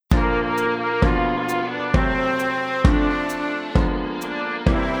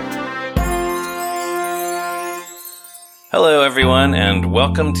Hello, everyone, and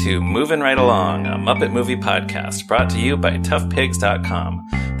welcome to Movin' Right Along, a Muppet movie podcast brought to you by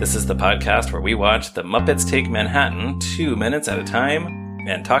ToughPigs.com. This is the podcast where we watch The Muppets Take Manhattan 2 minutes at a time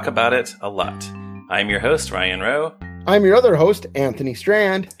and talk about it a lot. I'm your host, Ryan Rowe. I'm your other host, Anthony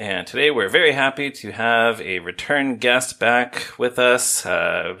Strand. And today we're very happy to have a return guest back with us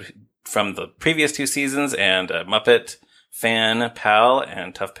from the previous 2 seasons and a Muppet fan, pal,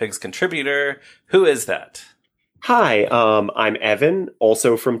 and Tough Pigs contributor. Who is that? Hi, I'm Evan,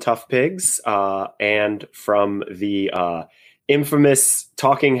 also from Tough Pigs, and from the infamous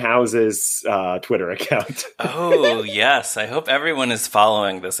Talking Houses Twitter account. Oh, yes. I hope everyone is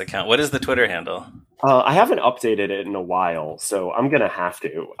following this account. What is the Twitter handle? I haven't updated it in a while, so I'm going to have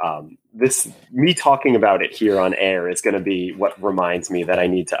to. Me talking about it here on air is going to be what reminds me that I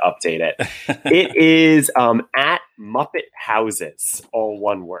need to update it. It is at Muppet Houses, all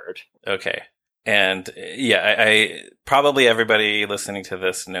one word. Okay. And yeah, I probably everybody listening to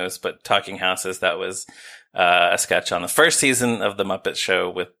this knows, but Talking Houses, that was a sketch on the first season of the Muppet Show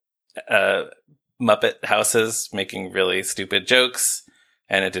with Muppet houses making really stupid jokes,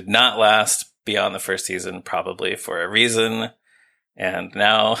 and it did not last beyond the first season, probably for a reason. And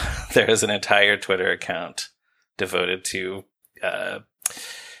now there is an entire Twitter account devoted to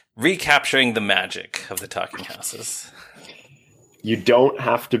recapturing the magic of the Talking Houses. You don't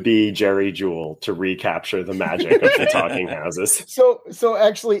have to be Jerry Jewell to recapture the magic of the Talking Houses. So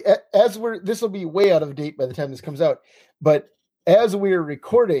actually, this will be way out of date by the time this comes out. But as we're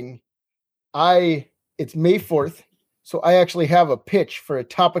recording, it's May 4th, so I actually have a pitch for a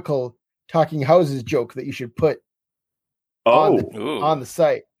topical Talking Houses joke that you should put on the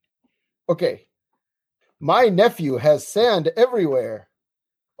site. Okay. My nephew has sand everywhere.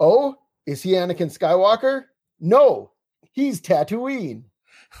 Oh, is he Anakin Skywalker? No. He's Tatooine.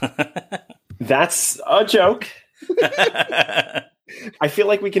 That's a joke. I feel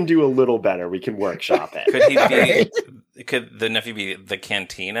like we can do a little better. We can workshop it. Could the nephew be the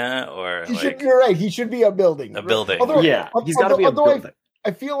cantina or you're right. He should be a building. A building. Although, he's got to be a building.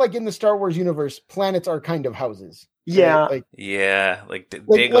 I feel like in the Star Wars universe, planets are kind of houses. Yeah. Right?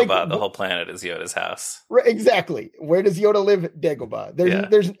 Dagobah, the whole planet is Yoda's house. Right, exactly. Where does Yoda live? Dagobah.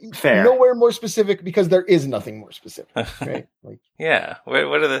 There's Fair. Nowhere more specific because there is nothing more specific. Right? Yeah.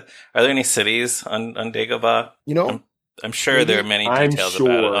 What are there any cities on Dagobah? You know? I'm sure there are many details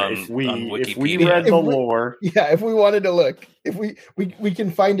about it on Wikipedia. If we read the lore. Yeah, if we wanted to look. If we can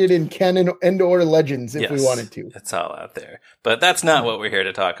find it in canon and or legends if we wanted to. It's all out there. But that's not what we're here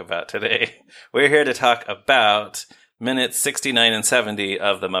to talk about today. We're here to talk about minutes 69 and 70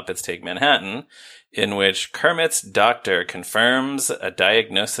 of The Muppets Take Manhattan, in which Kermit's doctor confirms a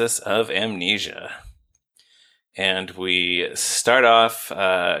diagnosis of amnesia. And we start off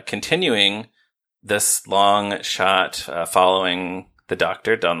continuing this long shot following the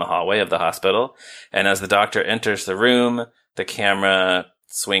doctor down the hallway of the hospital. And as the doctor enters the room, the camera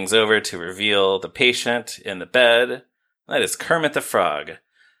swings over to reveal the patient in the bed. That is Kermit the Frog.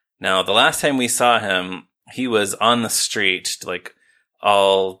 Now, the last time we saw him, he was on the street, like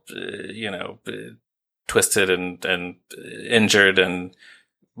all, twisted and injured, and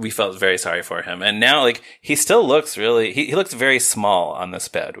we felt very sorry for him. And now, he still looks really, he looks very small on this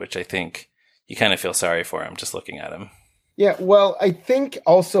bed, which I think you kind of feel sorry for him just looking at him. Yeah, well, I think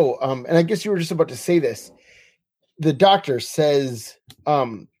also, and I guess you were just about to say this, the doctor says,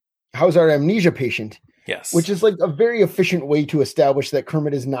 how's our amnesia patient? Yes. Which is like a very efficient way to establish that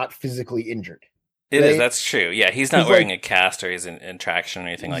Kermit is not physically injured. It is, that's true. Yeah, he's not wearing a cast or he's in traction or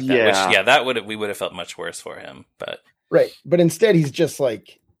anything like that. Which, we would have felt much worse for him. But right. But instead, he's just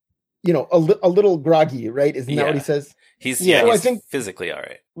like, a little groggy, right? Isn't that what he says? He's I think physically all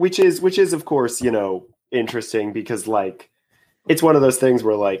right. Which is of course, interesting because it's one of those things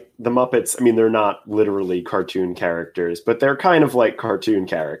where the Muppets, I mean, they're not literally cartoon characters, but they're kind of like cartoon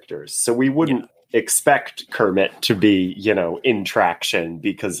characters. So we wouldn't expect Kermit to be, in traction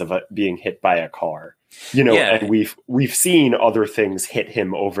because of being hit by a car. And we've seen other things hit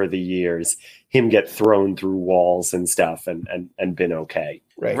him over the years, him get thrown through walls and stuff and been okay.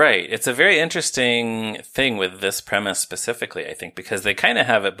 Right. It's a very interesting thing with this premise specifically, I think, because they kind of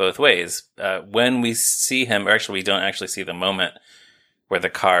have it both ways. When we see him, or actually we don't actually see the moment where the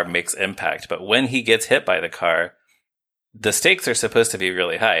car makes impact, but when he gets hit by the car, the stakes are supposed to be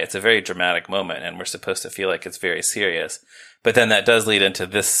really high. It's a very dramatic moment, and we're supposed to feel like it's very serious. But then that does lead into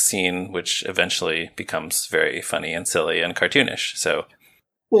this scene, which eventually becomes very funny and silly and cartoonish. So,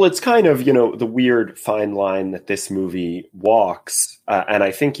 well, it's kind of, the weird fine line that this movie walks. And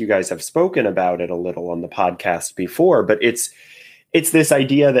I think you guys have spoken about it a little on the podcast before, but it's it's this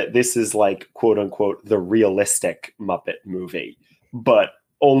idea that this is like, quote unquote, the realistic Muppet movie, but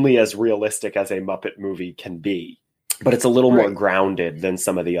only as realistic as a Muppet movie can be. But it's a little more grounded than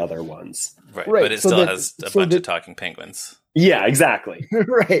some of the other ones. Right. But it still has a bunch of talking penguins. Yeah, exactly.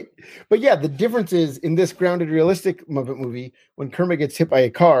 Right. But yeah, the difference is in this grounded, realistic Muppet movie, when Kermit gets hit by a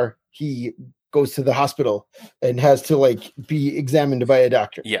car, he goes to the hospital and has to like be examined by a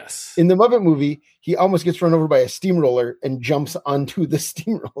doctor. Yes. In the Muppet movie, he almost gets run over by a steamroller and jumps onto the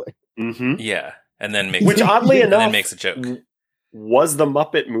steamroller. Mm-hmm. Yeah. And then makes, which oddly enough makes a joke. Was the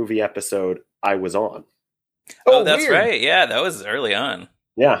Muppet movie episode I was on. Oh, that's weird. Right. Yeah, that was early on.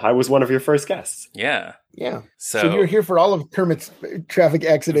 Yeah, I was one of your first guests. Yeah. Yeah. So you're here for all of Kermit's traffic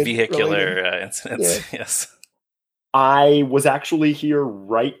accident. Vehicular incidents. Yeah. Yes. I was actually here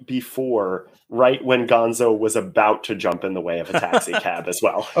right when Gonzo was about to jump in the way of a taxi cab as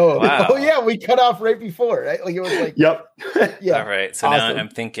well. Oh, wow. Oh yeah, we cut off right before, right? Like it was like Yep. Yeah. All right. So awesome. Now I'm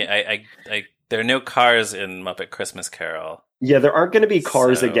thinking I there are no cars in Muppet Christmas Carol. Yeah, there aren't going to be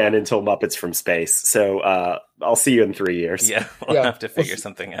cars again until Muppets from Space. So I'll see you in 3 years. Yeah, we'll have to figure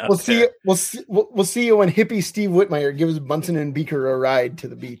something out. We'll see you when hippie Steve Whitmire gives Bunsen and Beaker a ride to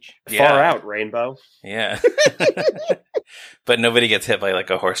the beach. Yeah. Far out, Rainbow. Yeah. But nobody ghorse gets hit by like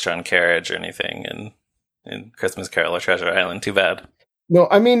a horse-drawn carriage or anything in Christmas Carol or Treasure Island. Too bad. No,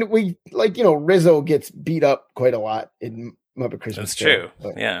 I mean Rizzo gets beat up quite a lot in Muppet Christmas Carol.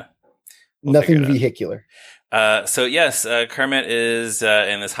 That's true. Yeah. Nothing vehicular. So yes, Kermit is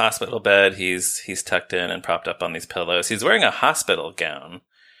in this hospital bed. He's tucked in and propped up on these pillows. He's wearing a hospital gown.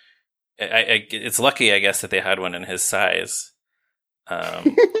 It's lucky, I guess, that they had one in his size.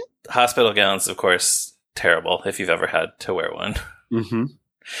 Hospital gowns, of course, terrible if you've ever had to wear one.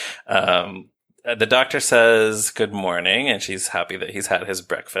 Mm-hmm. The doctor says good morning, and she's happy that he's had his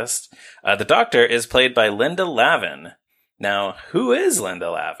breakfast. The doctor is played by Linda Lavin. Now, who is Linda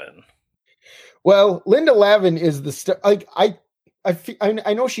Lavin? Well, Linda Lavin is the star. Like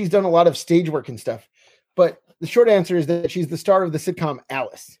I know she's done a lot of stage work and stuff, but the short answer is that she's the star of the sitcom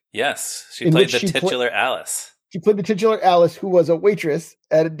Alice. Yes, she played the titular Alice. She played the titular Alice, who was a waitress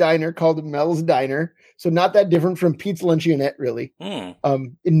at a diner called Mel's Diner. So not that different from Pete's Luncheonette, really. In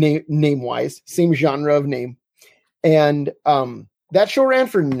name wise, same genre of name, and that show ran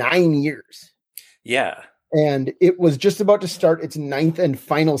for 9 years. Yeah. And it was just about to start its 9th and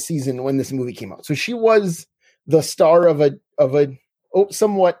final season when this movie came out. So she was the star of a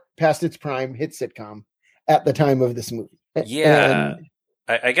somewhat past its prime hit sitcom at the time of this movie. Yeah.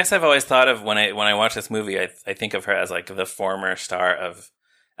 I guess I've always thought of when I watch this movie, I think of her as like the former star of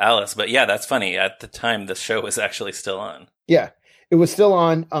Alice. But yeah, that's funny. At the time, the show was actually still on. Yeah, it was still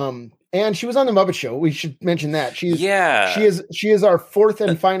on. And she was on the Muppet Show. We should mention that. She is our 4th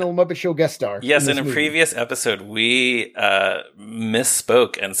and final Muppet Show guest star. Yes, in a previous episode, we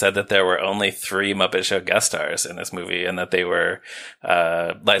misspoke and said that there were only 3 Muppet Show guest stars in this movie, and that they were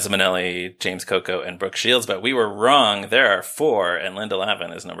Liza Minnelli, James Coco, and Brooke Shields. But we were wrong. There are 4, and Linda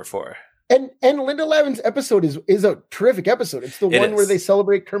Lavin is number 4. And Linda Lavin's episode is a terrific episode. It's the one where they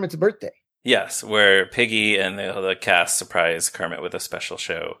celebrate Kermit's birthday. Yes, where Piggy and the cast surprise Kermit with a special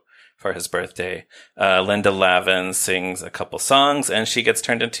show for his birthday. Linda Lavin sings a couple songs, and she gets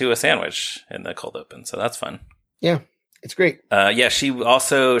turned into a sandwich in the cold open. So that's fun. Yeah, it's great. She did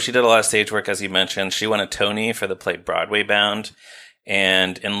a lot of stage work, as you mentioned. She won a Tony for the play Broadway Bound.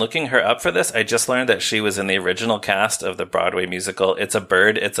 And in looking her up for this, I just learned that she was in the original cast of the Broadway musical It's a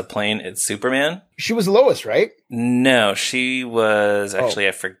Bird, It's a Plane, It's Superman. She was Lois, right? No, she was actually,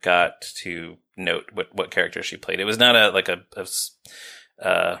 I forgot to note what character she played. It was not a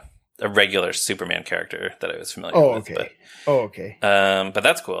regular Superman character that I was familiar with. Okay. But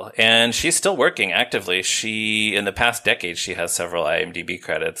that's cool. And she's still working actively. In the past decade, she has several IMDb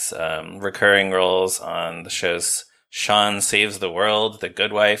credits, recurring roles on the shows Sean Saves the World, The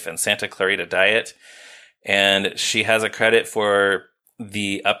Good Wife, and Santa Clarita Diet. And she has a credit for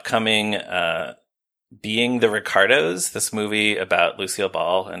the upcoming Being the Ricardos, this movie about Lucille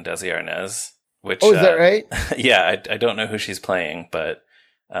Ball and Desi Arnaz. Which, is that right? Yeah, I don't know who she's playing, but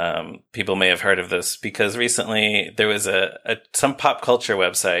people may have heard of this because recently there was some pop culture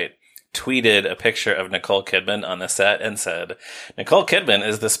website tweeted a picture of Nicole Kidman on the set and said, Nicole Kidman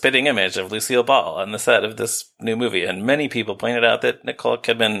is the spitting image of Lucille Ball on the set of this new movie. And many people pointed out that Nicole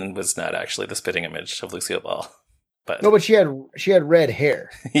Kidman was not actually the spitting image of Lucille Ball. But she had red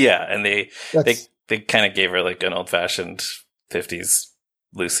hair. Yeah, and they kind of gave her like an old-fashioned 50s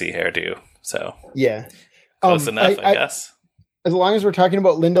Lucy hairdo. So yeah. Close enough, I guess. As long as we're talking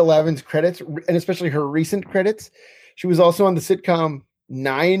about Linda Lavin's credits, and especially her recent credits, she was also on the sitcom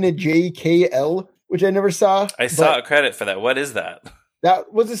 9JKL, which I never saw. I saw a credit for that. What is that?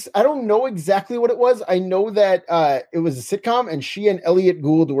 That was this. I don't know exactly what it was. I know that it was a sitcom, and she and Elliot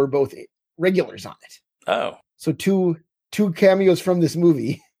Gould were both regulars on it. Oh, So two cameos from this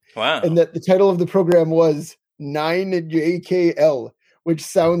movie, wow. and that the title of the program was 9JKL, which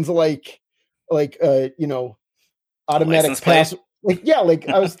sounds like automatic License plate? pass. Like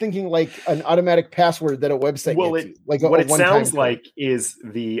I was thinking like an automatic password that a website gets you. Like what it one-time sounds code. like is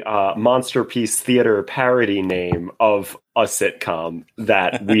the Monster Piece Theater parody name of a sitcom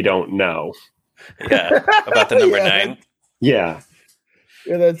that we don't know. Yeah, about the number Yeah. 9. Yeah.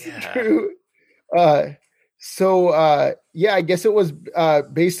 Yeah, that's Yeah. true. Yeah, I guess it was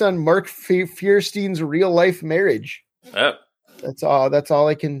based on Mark Fierstein's real life marriage. Oh, That's all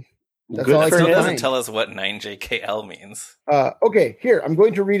I can. That's Good all I for still can him. doesn't find. tell us what 9JKL means. Okay, here I'm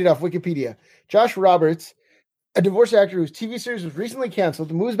going to read it off Wikipedia. Josh Roberts, a divorced actor whose TV series was recently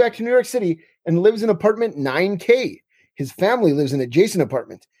canceled, moves back to New York City and lives in apartment 9K. His family lives in an adjacent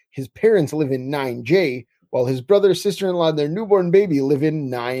apartment. His parents live in 9J, while his brother, sister-in-law, and their newborn baby live in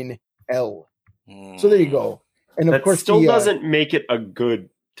 9L. So there you go. And of That course, still the, doesn't make it a good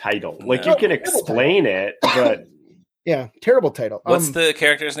title. Like, No. you can explain it, but yeah, terrible title. What's the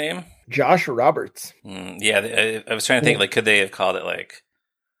character's name? Josh Roberts? Yeah, I was trying to think, like, could they have called it, like,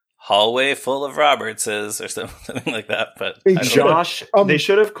 Hallway Full of Robertses or something like that? But They I don't know. Josh, Um, they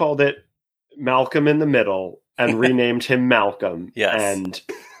should have called it Malcolm in the Middle and renamed him Malcolm. Yes. And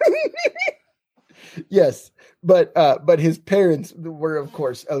Yes, but his parents were, of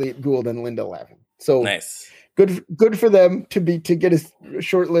course, Elliot Gould and Linda Lavin. So Nice. good for them to get a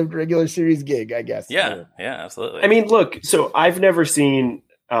short-lived regular series gig, I guess. Yeah, absolutely. I mean, look, so I've never seen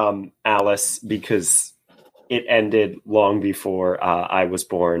Alice because it ended long before I was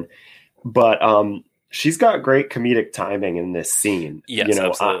born, but she's got great comedic timing in this scene. Yes, you know,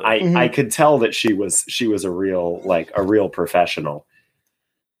 absolutely. I could tell that she was a real professional.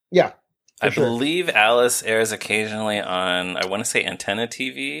 Yeah. I for sure. believe Alice airs occasionally on, I want to say, Antenna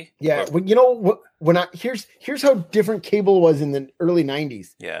TV. Yeah, well, you know when here's how different cable was in the early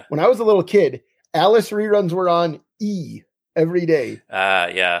 90s. Yeah. When I was a little kid, Alice reruns were on E every day.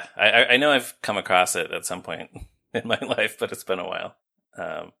 Yeah. I know I've come across it at some point in my life, but it's been a while.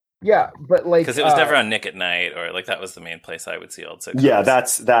 Yeah, but like Because it was never on Nick at Night, or like that was the main place I would see old sitcoms. Yeah,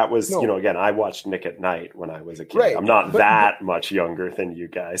 that was, No. you know, again, I watched Nick at Night when I was a kid. Right, I'm not but- that much younger than you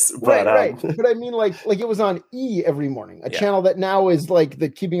guys, but right. But I mean, like it was on E every morning, a channel that now is like the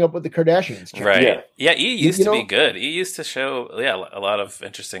Keeping Up with the Kardashians channel. Right. Yeah. E used You to be know- good. E used to show a lot of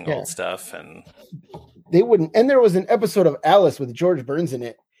interesting Yeah. old stuff, and They wouldn't. And there was an episode of Alice with George Burns in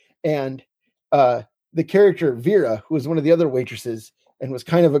it, and the character Vera, who was one of the other waitresses and was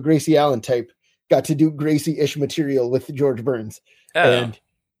kind of a Gracie Allen type, got to do Gracie-ish material with George Burns, and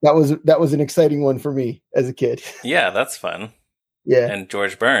that was an exciting one for me as a kid. yeah, that's fun. Yeah, And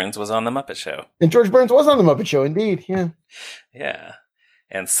George Burns was on the Muppet Show. and George Burns was on the Muppet Show, indeed. Yeah, Yeah.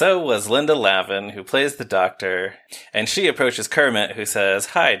 And so was Linda Lavin, who plays the doctor. And she approaches Kermit, who says,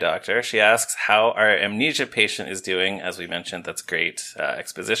 "Hi, doctor." She asks how our amnesia patient is doing. As we mentioned, that's great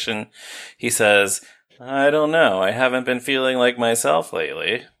exposition. He says, "I don't know. I haven't been feeling like myself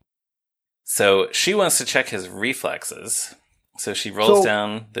lately." So she wants to check his reflexes. So she rolls So-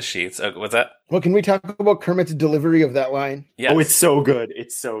 down the sheets. Oh, what's that? well, can we talk about Kermit's delivery of that line? Yes. Oh, it's so good.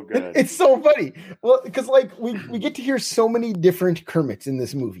 It's so good. It's so funny. Well, because like we get to hear so many different Kermits in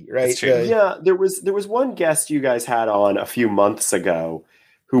this movie, right? That's true. Yeah, there was one guest you guys had on a few months ago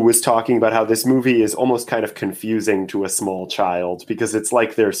who was talking about how this movie is almost kind of confusing to a small child because it's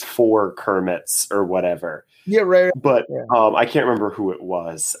like there's 4 Kermits or whatever. Yeah, right. But Yeah. I can't remember who it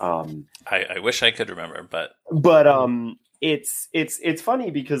was. I wish I could remember, but But it's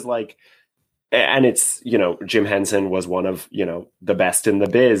funny because like, and it's, you know, Jim Henson was one of, you know, the best in the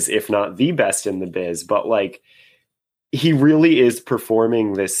biz, if not the best in the biz, but like he really is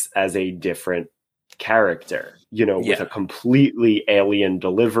performing this as a different character, you know, with Yeah. a completely alien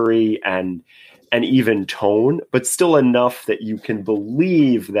delivery and even tone, but still enough that you can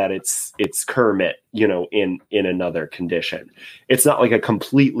believe that it's Kermit, you know, in another condition. It's not like a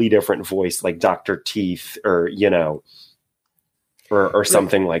completely different voice like Dr. Teeth or, you know, or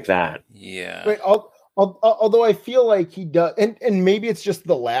something like that. yeah. Right. Although I feel like he does, and maybe it's just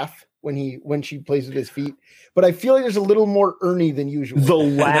the laugh when she plays with his feet, but I feel like there's a little more Ernie than usual. The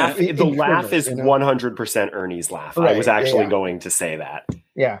laugh, In the laugh Kermit, is you know? 100% Ernie's laugh. I Right, was actually yeah. going to say that.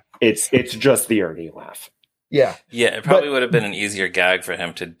 Yeah, It's just the Ernie laugh. yeah. Yeah, it probably would have been an easier gag for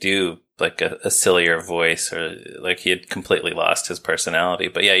him to do like a sillier voice, or like he had completely lost his personality.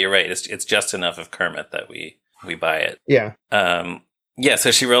 But yeah, you're right. It's just enough of Kermit that we buy it. Yeah. Yeah,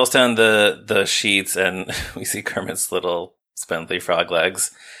 so she rolls down the sheets, and we see Kermit's little spindly frog legs,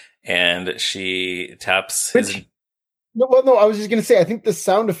 and she taps his. No, I was just gonna say, I think the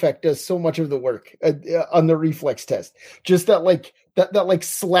sound effect does so much of the work on the reflex test. Just that like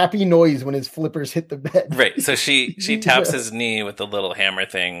slappy noise when his flippers hit the bed. Right. So she taps his knee with the little hammer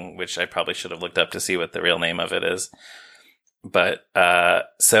thing, which I probably should have looked up to see what the real name of it is. But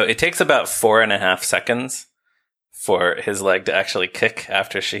so it takes about 4.5 seconds for his leg to actually kick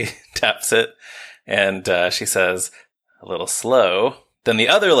after she taps it, and she says, "A little slow." Then the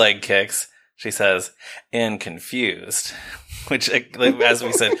other leg kicks. She says, "and confused," which, as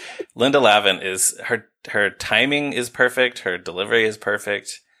we said, Linda Lavin is her timing is perfect. Her delivery is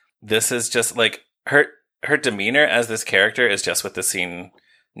perfect. This is just like her demeanor as this character is just what the scene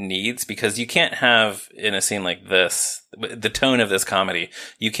needs, because you can't have in a scene like this, the tone of this comedy,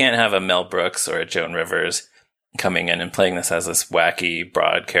 you can't have a Mel Brooks or a Joan Rivers coming in and playing this as this wacky,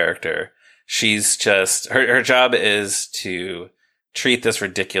 broad character. She's just, her job is to treat this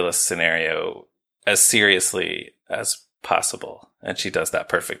ridiculous scenario as seriously as possible. And she does that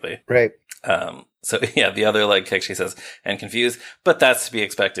perfectly. Right. So yeah, the other leg kick, she says, "and confused," but that's to be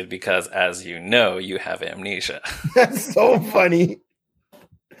expected because, as you know, you have amnesia. That's so funny.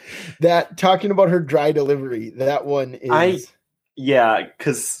 That, talking about her dry delivery, that one is... Yeah,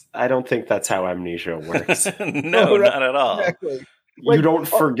 because I don't think that's how amnesia works. No, right, not at all. Exactly. You don't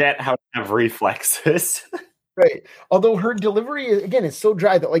forget how to have reflexes. Right. Although her delivery, again, is so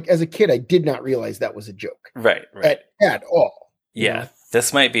dry that, like, as a kid, I did not realize that was a joke. Right. At all. Yeah.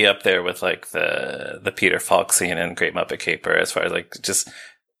 This might be up there with, like, the Peter Falk scene in Great Muppet Caper, as far as, like, just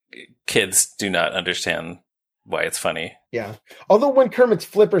kids do not understand why it's funny. Yeah. Although when Kermit's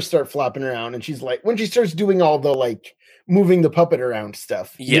flippers start flopping around and she's like, when she starts doing all the, like, moving the puppet around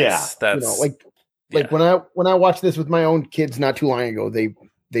stuff. Yes. Yeah. That's... Like when I watched this with my own kids not too long ago,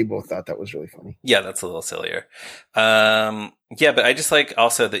 they both thought that was really funny. Yeah, that's a little sillier. Yeah, but I just like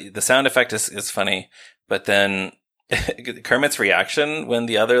also the sound effect is funny, but then Kermit's reaction when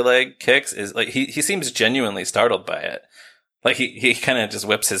the other leg kicks is like he seems genuinely startled by it. Like he kind of just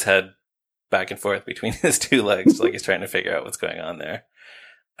whips his head back and forth between his two legs, like he's trying to figure out what's going on there.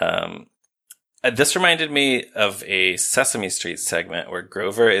 This reminded me of a Sesame Street segment where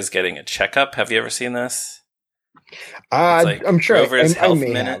Grover is getting a checkup. Have you ever seen this? Like I'm sure Grover's Health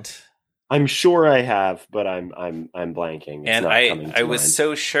Minute. I'm sure I have, but I'm blanking. It's I was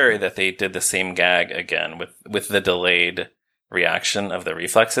so sure that they did the same gag again with the delayed reaction of the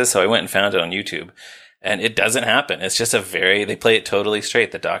reflexes. So I went and found it on YouTube, and it doesn't happen. It's just they play it totally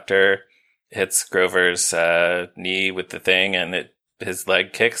straight. The doctor hits Grover's knee with the thing, and his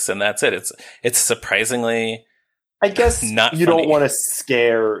leg kicks, and that's it. It's surprisingly, I guess, not you funny. Don't want to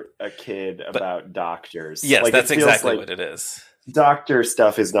scare a kid about doctors. Yes, like, that's exactly what it is. Doctor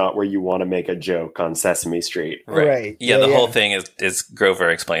stuff is not where you want to make a joke on Sesame Street. Right. Yeah, the whole thing is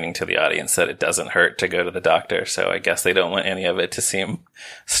Grover explaining to the audience that it doesn't hurt to go to the doctor. So I guess they don't want any of it to seem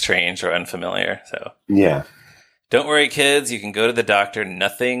strange or unfamiliar. So yeah. Don't worry, kids. You can go to the doctor.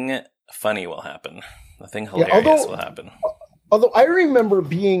 Nothing funny will happen. Nothing hilarious will happen. Although I remember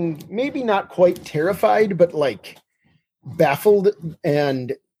being maybe not quite terrified, but like baffled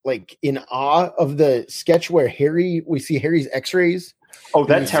and like in awe of the sketch where we see Harry's x-rays. Oh,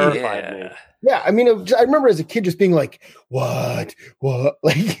 that terrified me. Yeah, I mean, I remember as a kid just being like, what?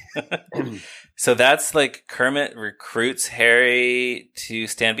 Like, so that's like Kermit recruits Harry to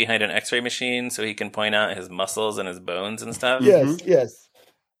stand behind an x-ray machine so he can point out his muscles and his bones and stuff. Yes.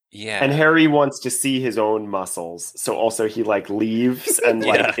 Yeah. And Harry wants to see his own muscles. So also he like leaves and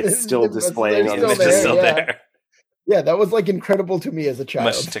like it's still displaying on the screen. Still there. Yeah, that was like incredible to me as a child.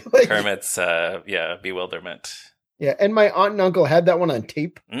 Much to like, Kermit's bewilderment. Yeah, and my aunt and uncle had that one on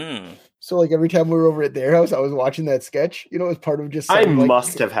tape. So like every time we were over at their house, I was watching that sketch. You know, as part of just. I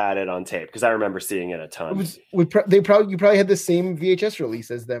must have had it on tape because I remember seeing it a ton. You probably had the same VHS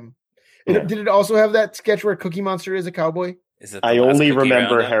release as them. Yeah. Did it also have that sketch where Cookie Monster is a cowboy? I only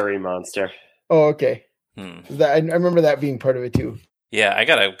remember Harry Monster. Oh, okay. I remember that being part of it too. Yeah, I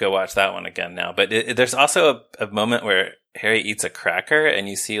gotta go watch that one again now. But there's also a moment where Harry eats a cracker, and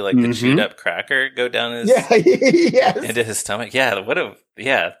you see like the chewed up cracker go down his into his stomach. Yeah,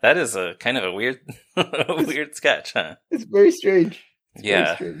 that is a kind of a weird weird sketch, huh? It's very strange.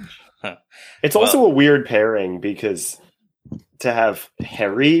 Very strange. Huh. It's also a weird pairing because to have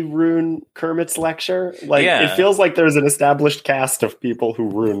Harry ruin Kermit's lecture, it feels like there's an established cast of people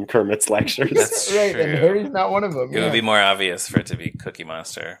who ruin Kermit's lectures. That's right, true. And Harry's not one of them. It would be more obvious for it to be Cookie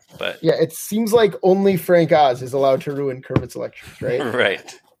Monster, but yeah, it seems like only Frank Oz is allowed to ruin Kermit's lectures, right?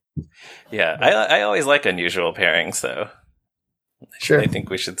 Right. Yeah, I always like unusual pairings, though. Sure. I think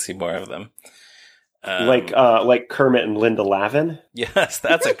we should see more of them. Like Kermit and Linda Lavin. Yes,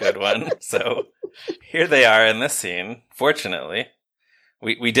 that's a good one. So here they are in this scene. Fortunately,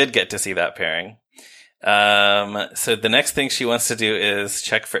 we did get to see that pairing. So the next thing she wants to do is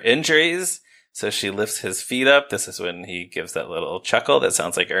check for injuries. So she lifts his feet up. This is when he gives that little chuckle that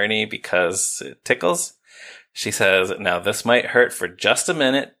sounds like Ernie because it tickles. She says, now this might hurt for just a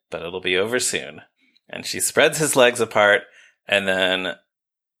minute, but it'll be over soon. And she spreads his legs apart and then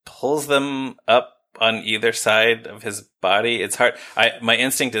pulls them up on either side of his body. It's hard. My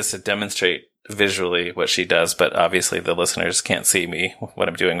instinct is to demonstrate visually what she does, but obviously the listeners can't see me, what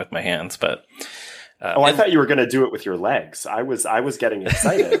I'm doing with my hands, but I thought you were going to do it with your legs. I was getting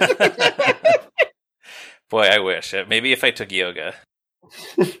excited. Boy, I wish. Maybe if I took yoga.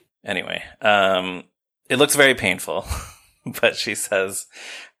 Anyway, it looks very painful, but she says,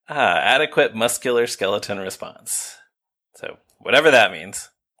 adequate muscular skeleton response. So whatever that means,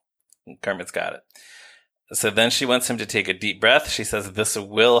 Kermit's got it. So then she wants him to take a deep breath. She says, this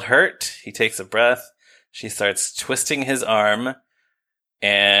will hurt. He takes a breath. She starts twisting his arm.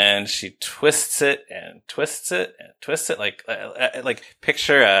 And she twists it and twists it and twists it like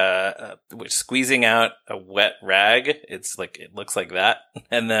picture squeezing out a wet rag. It's like it looks like that.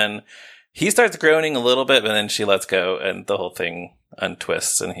 And then he starts groaning a little bit, but then she lets go and the whole thing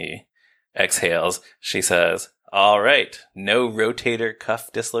untwists and he exhales. She says, "All right, no rotator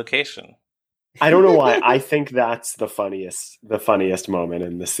cuff dislocation." I don't know why. I think that's the funniest moment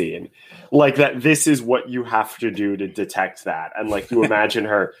in the scene. Like that this is what you have to do to detect that. And like you imagine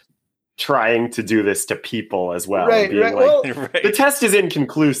her trying to do this to people as well. Right, being right. like, Well, the test is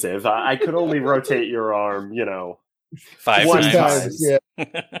inconclusive. I could only rotate your arm, 5 one times.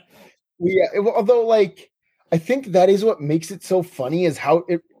 time. Yeah. Although like I think that is what makes it so funny is how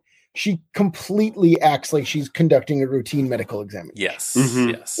she completely acts like she's conducting a routine medical examination. Yes.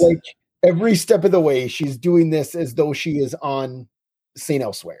 Mhm. Yes. Like every step of the way, she's doing this as though she is on St.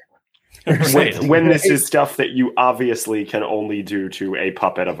 Elsewhere. When this is stuff that you obviously can only do to a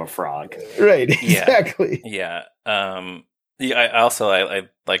puppet of a frog. Right. Yeah. Exactly. Yeah. I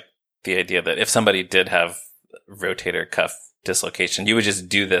like the idea that if somebody did have rotator cuff dislocation, you would just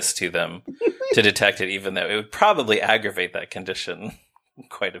do this to them to detect it, even though it would probably aggravate that condition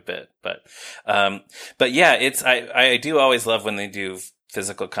quite a bit. But yeah, I do always love when they do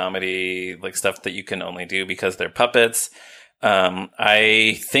physical comedy, like stuff that you can only do because they're puppets.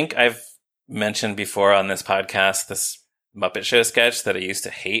 I think I've mentioned before on this podcast, this Muppet Show sketch that I used to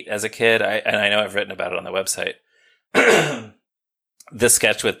hate as a kid. And I know I've written about it on the website. This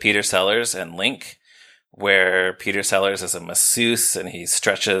sketch with Peter Sellers and Link, where Peter Sellers is a masseuse and he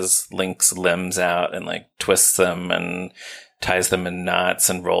stretches Link's limbs out and like twists them and ties them in knots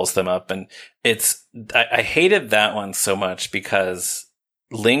and rolls them up. And I hated that one so much because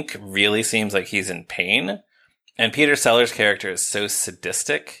Link really seems like he's in pain. And Peter Sellers' character is so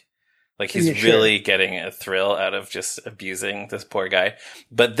sadistic. Like he's really getting a thrill out of just abusing this poor guy.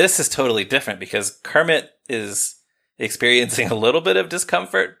 But this is totally different because Kermit is experiencing a little bit of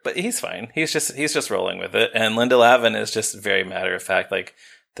discomfort, but he's fine. He's just rolling with it. And Linda Lavin is just very matter of fact, like,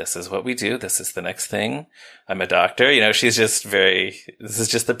 this is what we do. This is the next thing. I'm a doctor. She's just this is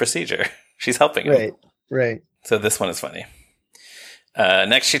just the procedure. She's helping him. Right. So this one is funny.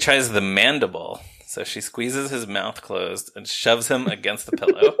 Next, she tries the mandible. So she squeezes his mouth closed and shoves him against the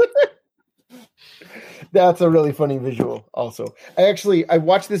pillow. That's a really funny visual also. I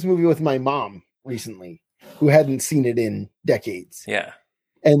watched this movie with my mom recently, who hadn't seen it in decades. Yeah.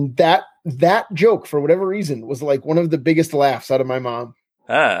 And that joke, for whatever reason, was like one of the biggest laughs out of my mom.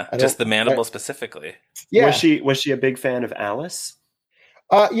 Just the mandible specifically. Yeah. Was she a big fan of Alice?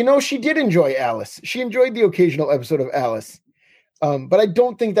 She did enjoy Alice. She enjoyed the occasional episode of Alice. But I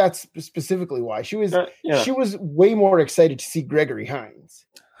don't think that's specifically why. She was she was way more excited to see Gregory Hines.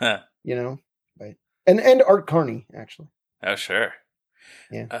 Huh. Right. And Art Carney, actually. Oh, sure.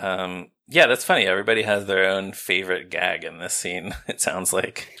 Yeah. Yeah, that's funny. Everybody has their own favorite gag in this scene, it sounds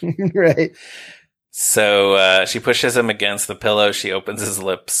like. Right. So she pushes him against the pillow. She opens his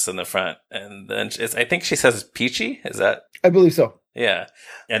lips in the front. And then I think she says peachy. Is that? I believe so. Yeah.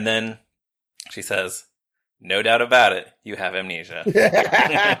 And then she says, no doubt about it, you have amnesia.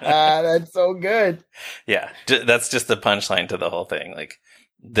 That's so good. Yeah. That's just the punchline to the whole thing. Like,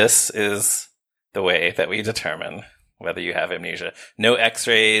 this is the way that we determine whether you have amnesia. No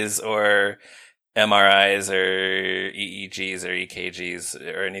x-rays or MRIs or EEGs or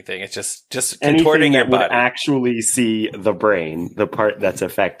EKGs or anything. It's just contorting your body. Would actually see the brain, the part that's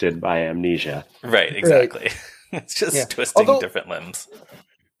affected by amnesia. Right, exactly. Right. It's just twisting different limbs.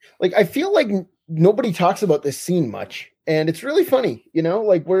 Like, I feel like nobody talks about this scene much, and it's really funny.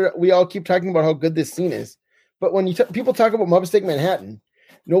 Like we all keep talking about how good this scene is, but when people talk about Muppets Take Manhattan,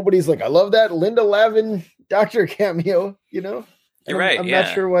 nobody's like, I love that Linda Lavin doctor cameo. You're And right. I'm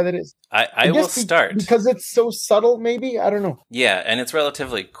not sure why that is. I will start because it's so subtle. Maybe I don't know. Yeah, and it's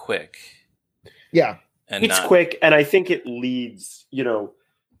relatively quick. Yeah, and it's quick, and I think it leads.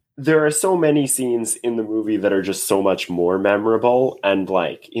 There are so many scenes in the movie that are just so much more memorable, and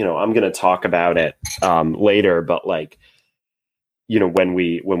like I'm going to talk about it later, but like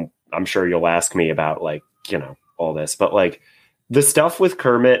when I'm sure you'll ask me about like all this, but like the stuff with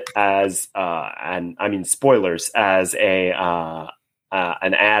Kermit as and I mean spoilers, as an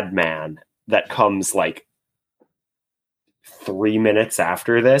ad man that comes like 3 minutes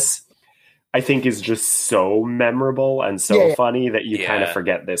after this, I think is just so memorable and so funny that you kind of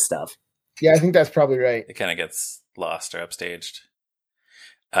forget this stuff. Yeah, I think that's probably right. It kind of gets lost or upstaged.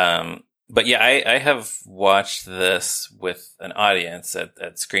 But yeah, I have watched this with an audience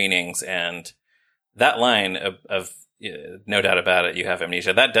at screenings, and that line of no doubt about it, you have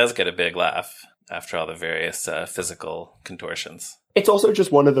amnesia, that does get a big laugh after all the various physical contortions. It's also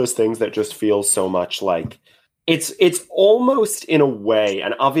just one of those things that just feels so much like it's almost in a way,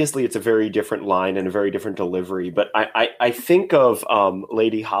 and obviously it's a very different line and a very different delivery, but I think of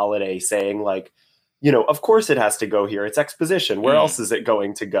Lady Holiday saying like, of course it has to go here. It's exposition. Where else is it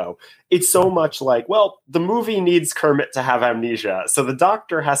going to go? It's so much like, well, the movie needs Kermit to have amnesia, so the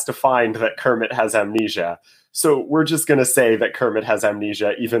doctor has to find that Kermit has amnesia. So we're just going to say that Kermit has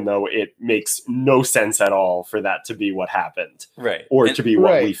amnesia, even though it makes no sense at all for that to be what happened. Right. Or to be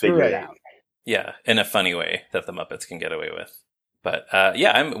what we figured out. Yeah, in a funny way that the Muppets can get away with. But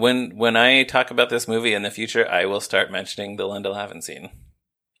when I talk about this movie in the future, I will start mentioning the Linda Lavin scene.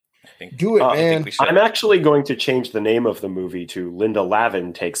 Do it, man. I'm actually going to change the name of the movie to Linda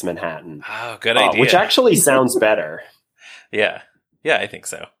Lavin Takes Manhattan. Oh, good idea. Which actually sounds better. Yeah, I think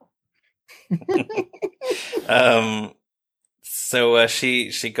so. So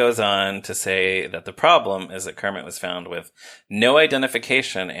she goes on to say that the problem is that Kermit was found with no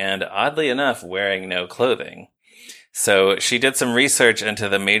identification and, oddly enough, wearing no clothing. So she did some research into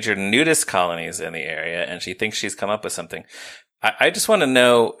the major nudist colonies in the area, and she thinks she's come up with something. I just want to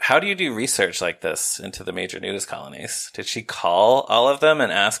know, how do you do research like this into the major nudist colonies? Did she call all of them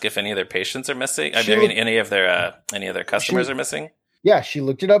and ask if any of their patients are missing? Any of their customers are missing? Yeah, she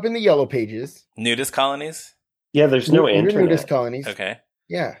looked it up in the yellow pages. Nudist colonies? Yeah, there's no internet. Nudist colonies. Okay.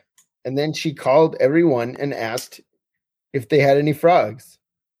 Yeah. And then she called everyone and asked if they had any frogs.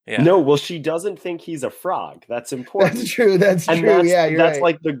 Yeah. No, well, she doesn't think he's a frog. That's important. That's true. That's true. That's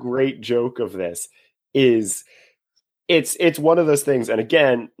like the great joke of this is it's one of those things. And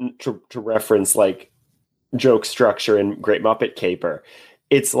again, to reference like joke structure in Great Muppet Caper,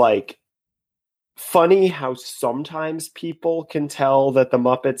 it's like funny how sometimes people can tell that the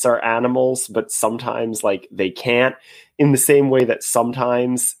Muppets are animals, but sometimes like they can't, in the same way that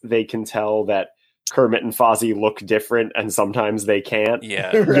sometimes they can tell that Kermit and Fozzie look different and sometimes they can't.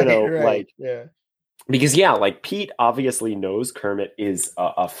 Yeah. Because like Pete obviously knows Kermit is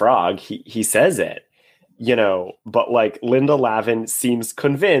a frog. He says it, but like Linda Lavin seems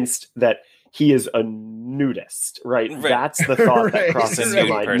convinced that he is a nudist, right? That's the thought that crosses his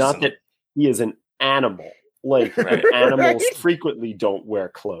mind. Not that he is an animal. Like animals frequently don't wear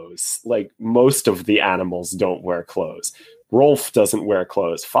clothes. Like most of the animals don't wear clothes. Rolf doesn't wear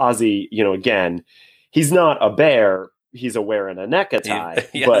clothes. Fozzie, again, he's not a bear. He's wearing a necktie.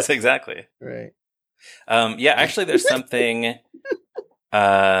 Yes, exactly. Right. Actually, there's something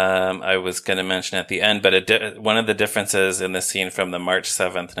I was going to mention at the end, but one of the differences in the scene from the March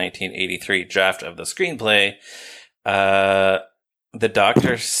 7th, 1983 draft of the screenplay, the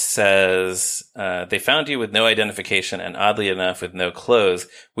doctor says, they found you with no identification and, oddly enough, with no clothes.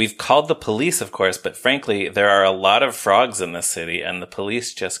 We've called the police, of course, but frankly, there are a lot of frogs in this city and the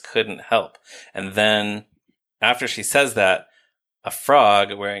police just couldn't help. And then after she says that, a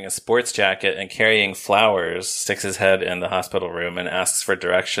frog wearing a sports jacket and carrying flowers sticks his head in the hospital room and asks for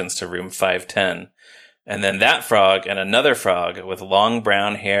directions to room 510. And then that frog and another frog with long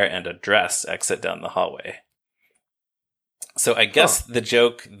brown hair and a dress exit down the hallway. So I guess the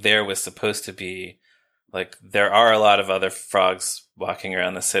joke there was supposed to be like, there are a lot of other frogs walking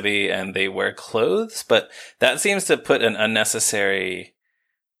around the city and they wear clothes, but that seems to put an unnecessary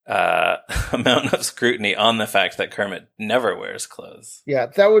amount of scrutiny on the fact that Kermit never wears clothes. Yeah,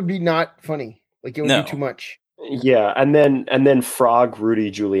 that would be not funny. Like it would be too much. Yeah, and then Frog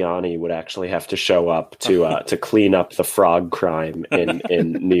Rudy Giuliani would actually have to show up to clean up the frog crime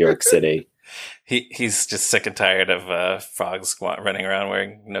in New York City. He's just sick and tired of frogs running around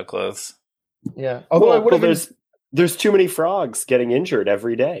wearing no clothes. Yeah, although There's too many frogs getting injured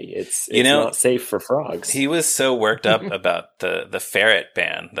every day. It's not safe for frogs. He was so worked up about the ferret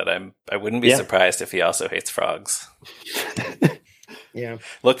ban that I wouldn't be surprised if he also hates frogs. Yeah.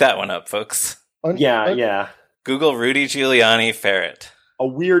 Look that one up, folks. Yeah. Google Rudy Giuliani ferret. A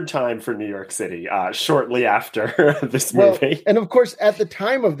weird time for New York City shortly after this movie. And of course, at the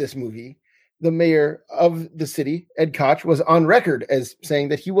time of this movie, the mayor of the city, Ed Koch, was on record as saying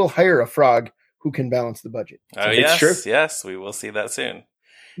that he will hire a frog who can balance the budget. Oh, yes. True. Yes, we will see that soon.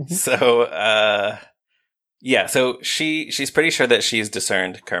 Mm-hmm. So, so she's pretty sure that she's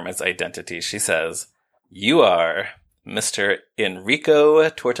discerned Kermit's identity. She says, "You are Mr. Enrico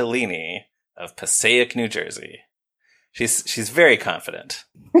Tortellini of Passaic, New Jersey." She's very confident.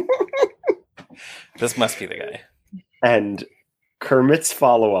 This must be the guy. And Kermit's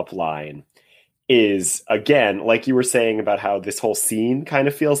follow-up line is, again, like you were saying about how this whole scene kind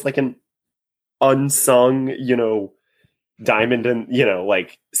of feels like an unsung, diamond and,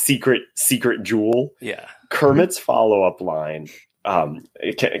 like secret jewel. Yeah. Kermit's follow-up line. Can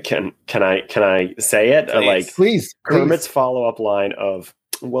I say it? Please. Kermit's follow-up line of,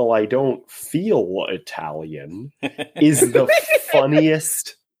 "Well, I don't feel Italian," is the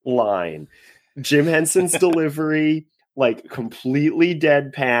funniest line. Jim Henson's delivery, like completely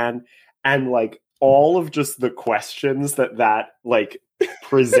deadpan, and like all of just the questions that like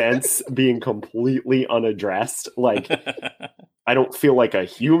presents being completely unaddressed. Like, I don't feel like a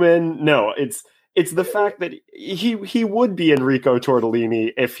human. No, it's the fact that he would be Enrico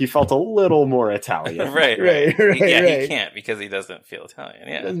Tortellini if he felt a little more Italian. Right. He can't because he doesn't feel Italian.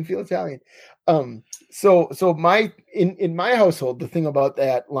 Yeah, he doesn't feel Italian. So in my household, the thing about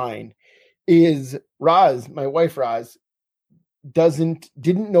that line is Roz, my wife Roz,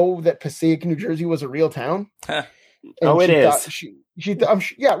 didn't know that Passaic, New Jersey was a real town. Huh. It is. She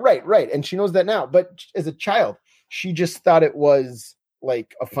right. And she knows that now. But as a child, she just thought it was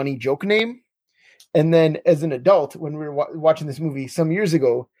like a funny joke name. And then as an adult, when we were watching this movie some years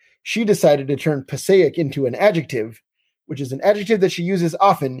ago, she decided to turn Passaic into an adjective, which is an adjective that she uses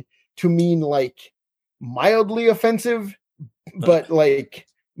often to mean like mildly offensive, but like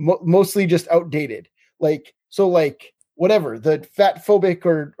mostly just outdated. Like, so like whatever, the fat phobic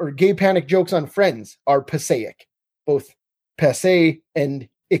or gay panic jokes on Friends are Passaic, both passé and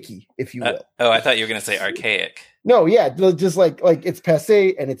icky, if you will. I thought you were going to say archaic. No, yeah, just like it's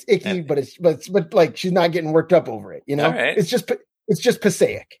passé and it's icky, but like she's not getting worked up over it, All right. It's just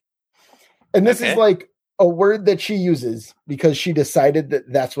Passaic, and this is like a word that she uses because she decided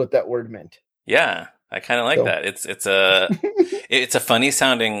that that's what that word meant. Yeah, I kind of like that. It's a funny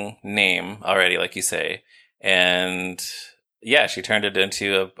sounding name already, like you say, and yeah, she turned it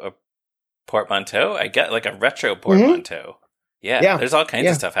into a portmanteau. I get like a retro portmanteau. Mm-hmm. Yeah, there's all kinds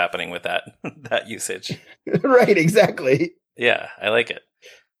of stuff happening with that usage. Right, exactly. Yeah, I like it.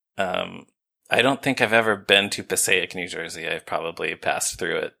 I don't think I've ever been to Passaic, New Jersey. I've probably passed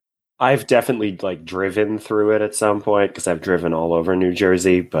through it. I've definitely like driven through it at some point because I've driven all over New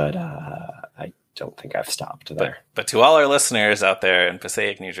Jersey, but I don't think I've stopped there. But to all our listeners out there in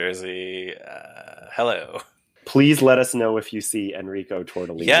Passaic, New Jersey, hello. Please let us know if you see Enrico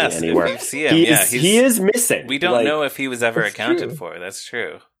Tortellini anywhere. If you see him, he is missing. We don't know if he was ever accounted for. That's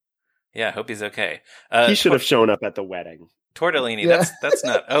true. Yeah, I hope he's okay. He should have shown up at the wedding. Tortellini, that's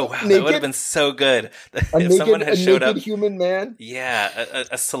not. Oh wow, that would have been so good if someone had showed up. Human man. Yeah,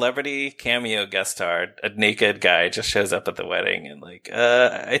 a celebrity cameo guest star, a naked guy just shows up at the wedding and like,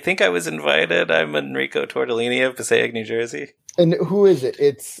 I think I was invited. I'm Enrico Tortellini of Passaic, New Jersey. And who is it?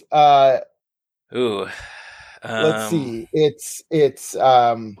 It's let's see. It's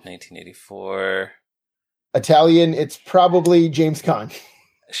 1984 Italian. It's probably James Caan.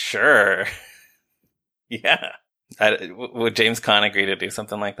 Sure. Yeah. Would James Caan agree to do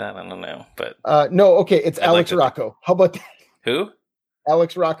something like that? I don't know, but no. Okay, it's Alex Rocco. How about that? Who?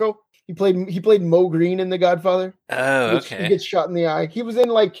 Alex Rocco. He played Mo Green in The Godfather. Oh, okay. He gets shot in the eye. He was in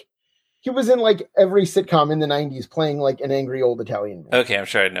like every sitcom in the 90s playing like an angry old Italian man. Okay, I'm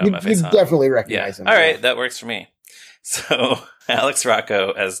sure I'd know my face. You definitely recognize him. All right, that works for me. So Alex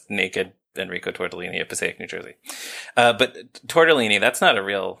Rocco as naked Enrico Tortellini of Passaic, New Jersey. But Tortellini, that's not a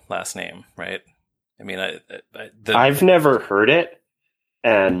real last name, right? I mean, I've never heard it,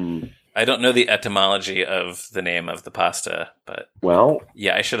 and I don't know the etymology of the name of the pasta, but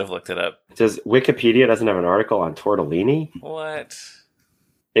yeah, I should have looked it up. Wikipedia doesn't have an article on tortellini? What?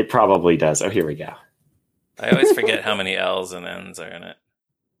 It probably does. Oh, here we go. I always forget how many L's and N's are in it,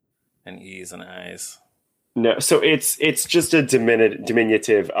 and E's and I's. No, so it's just a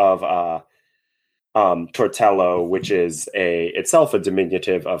diminutive of tortello, which is itself a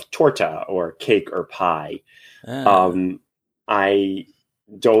diminutive of torta or cake or pie. Um, I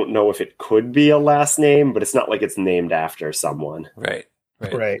don't know if it could be a last name, but it's not like it's named after someone. Right.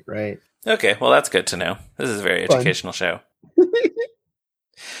 Right. Okay, well, that's good to know. This is a very Fun. educational show.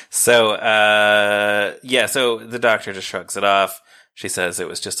 So, so the doctor just shrugs it off. She says it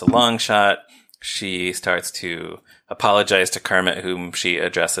was just a long shot. She starts to apologize to Kermit, whom she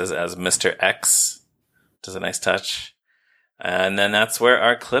addresses as Mr. X. Does a nice touch. And then that's where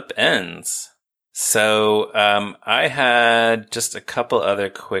our clip ends. So, I had just a couple other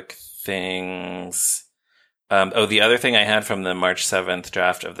quick things. The other thing I had from the March 7th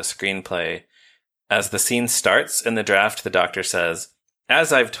draft of the screenplay, as the scene starts in the draft, the doctor says,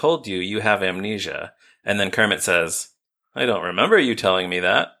 "As I've told you, you have amnesia." And then Kermit says, "I don't remember you telling me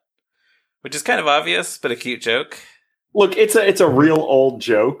that." Which is kind of obvious, but a cute joke. Look, it's a real old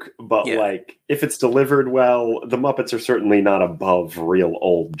joke, but like if it's delivered well, the Muppets are certainly not above real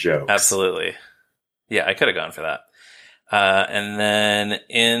old jokes. Absolutely. Yeah, I could have gone for that. And then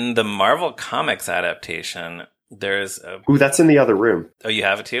in the Marvel Comics adaptation, there's a... Ooh, that's in the other room. Oh, you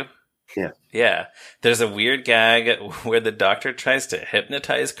have it too? Yeah. Yeah. There's a weird gag where the doctor tries to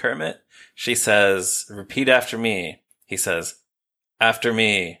hypnotize Kermit. She says, "Repeat after me." He says, "After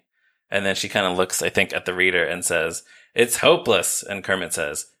me." And then she kind of looks, I think, at the reader and says, "It's hopeless." And Kermit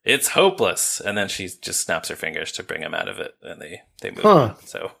says, "It's hopeless." And then she just snaps her fingers to bring him out of it. And they move on.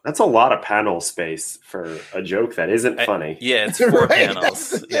 So that's a lot of panel space for a joke that isn't funny. Yeah, it's 4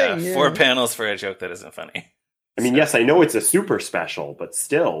 panels. Yeah, 4 panels for a joke that isn't funny. I mean, yes, I know it's a super special, but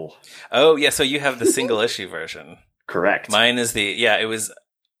still. Oh, yeah, so you have the single issue version. Correct. Mine is it was,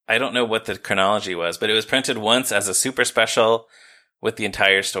 I don't know what the chronology was, but it was printed once as a super special with the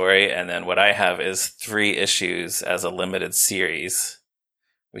entire story, and then what I have is 3 issues as a limited series.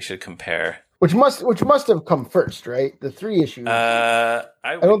 We should compare. Which must have come first, right? The 3 issues. I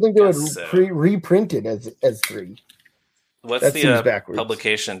don't think they would reprint it as 3. What's the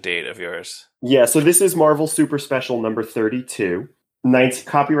publication date of yours? Yeah, so this is Marvel Super Special number 32.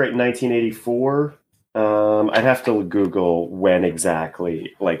 Copyright 1984. I'd have to Google when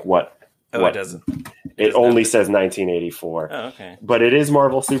exactly, like what. Oh, it doesn't. It only says 1984. Oh, okay. But it is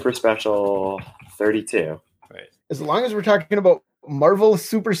Marvel Super Special 32. Right. As long as we're talking about Marvel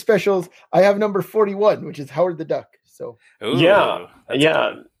Super Specials, I have number 41, which is Howard the Duck. So Ooh, yeah.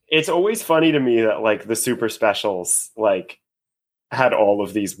 It's always funny to me that like the Super Specials like had all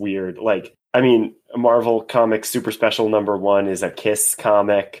of these weird, like, I mean, Marvel Comics Super Special number 1 is a Kiss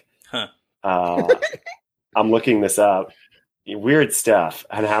comic. Huh. I'm looking this up. Weird stuff.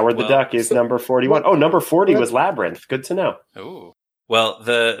 And Howard the Duck is number 41. Oh, number 40 was Labyrinth. Good to know. Ooh. Well,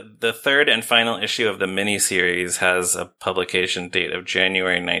 the third and final issue of the miniseries has a publication date of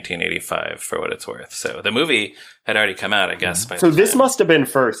January 1985, for what it's worth. So the movie had already come out, I guess. By so this must have been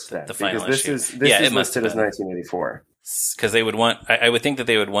first then. The final this issue. is listed as 1984. Because they would want, I would think that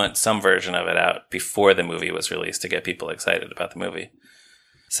they would want some version of it out before the movie was released to get people excited about the movie.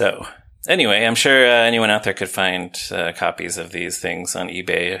 So anyway, I'm sure anyone out there could find copies of these things on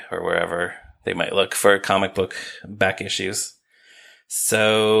eBay or wherever they might look for comic book back issues.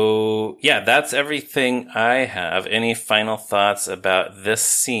 So, yeah, that's everything I have. Any final thoughts about this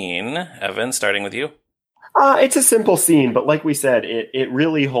scene? Evan, starting with you. It's a simple scene, but like we said, it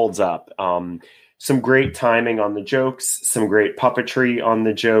really holds up. Some great timing on the jokes, some great puppetry on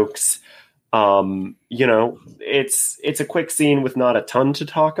the jokes. It's a quick scene with not a ton to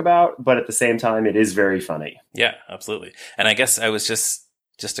talk about, but at the same time, it is very funny. Yeah, absolutely. And I guess I was just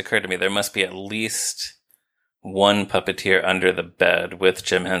occurred to me, there must be at least one puppeteer under the bed with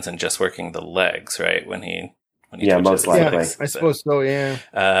Jim Henson just working the legs, right? When he most likely. Yeah, I suppose so, yeah.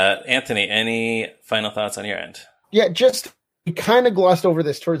 Anthony, any final thoughts on your end? Yeah, just we kind of glossed over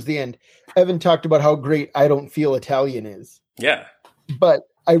this towards the end. Evan talked about how great I Don't Feel Italian is. Yeah. But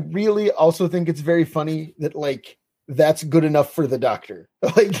I really also think it's very funny that like that's good enough for the doctor.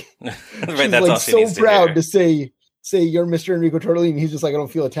 Like right, she's that's like all she so needs to proud hear. to say you're Mr. Enrico Tortellini. He's just like, I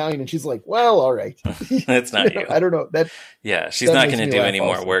don't feel Italian. And she's like, well, all right. It's not you. I don't know. She's not going to do any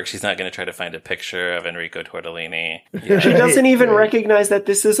more work. She's not going to try to find a picture of Enrico Tortellini. Yeah. She doesn't even recognize that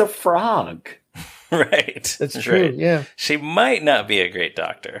this is a frog. Right. That's true. Right. Yeah. She might not be a great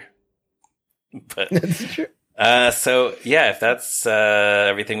doctor. But that's true. So yeah, if that's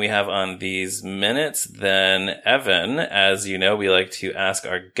everything we have on these minutes, then Evan, as you know, we like to ask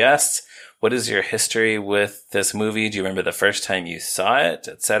our guests, what is your history with this movie? Do you remember the first time you saw it,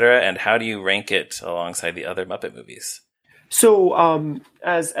 etc.? And how do you rank it alongside the other Muppet movies? So,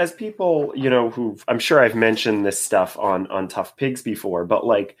 as people, I'm sure I've mentioned this stuff on Tough Pigs before, but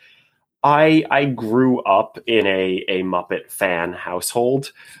like, I grew up in a Muppet fan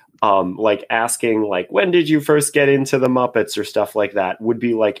household. Like asking, like, when did you first get into the Muppets or stuff like that would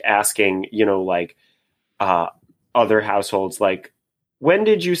be like asking, like other households, like, when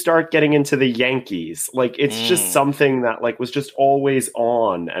did you start getting into the Yankees? Like, it's just something that like was just always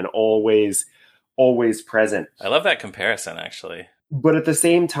on and always present. I love that comparison, actually. But at the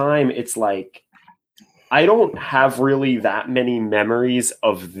same time, it's like, I don't have really that many memories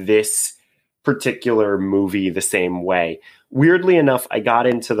of this particular movie the same way. Weirdly enough, I got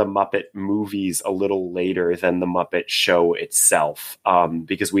into the Muppet movies a little later than the Muppet show itself,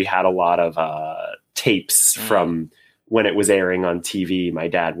 because we had a lot of tapes from when it was airing on TV. My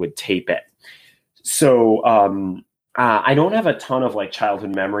dad would tape it. So I don't have a ton of like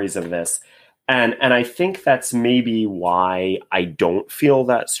childhood memories of this. And I think that's maybe why I don't feel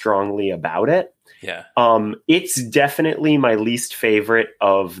that strongly about it. Yeah. It's definitely my least favorite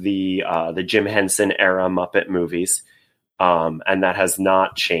of the Jim Henson era Muppet movies. And that has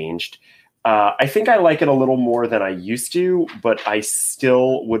not changed. I think I like it a little more than I used to, but I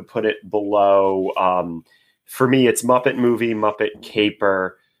still would put it below. For me, it's Muppet Movie, Muppet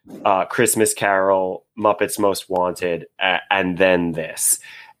Caper, Christmas Carol, Muppets Most Wanted, and then this.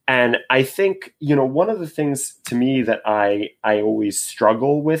 And I think, one of the things to me that I always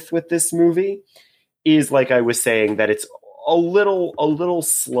struggle with this movie is, like I was saying, that it's a little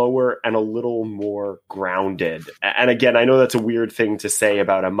slower and a little more grounded. And again, I know that's a weird thing to say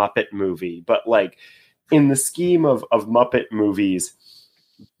about a Muppet movie, but like in the scheme of Muppet movies,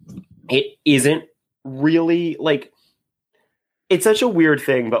 it isn't really like, it's such a weird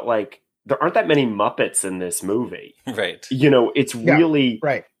thing, but like there aren't that many Muppets in this movie. Right. It's really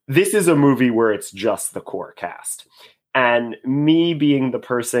right. This is a movie where it's just the core cast. And me being the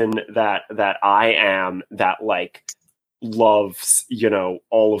person that I am, that like loves,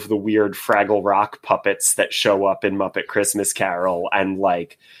 all of the weird Fraggle Rock puppets that show up in Muppet Christmas Carol, and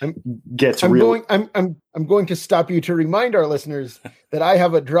like I'm going to stop you to remind our listeners that I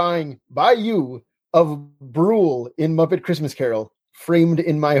have a drawing by you of Brule in Muppet Christmas Carol framed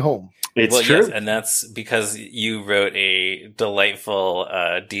in my home. It's true. Yes, and that's because you wrote a delightful,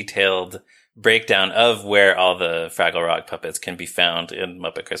 detailed breakdown of where all the Fraggle Rock puppets can be found in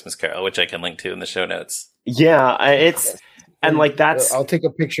Muppet Christmas Carol, which I can link to in the show notes. Yeah, and like that's. I'll take a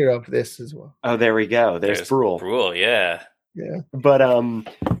picture of this as well. Oh, there we go. There's Brule. Brule, yeah. But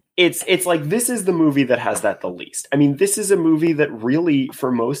it's like, this is the movie that has that the least. I mean, this is a movie that really, for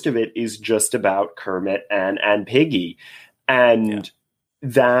most of it, is just about Kermit and Piggy, and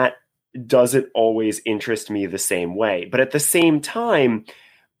that doesn't always interest me the same way. But at the same time,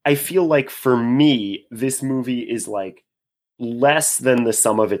 I feel like for me, this movie is like less than the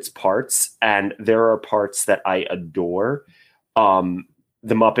sum of its parts, and there are parts that I adore.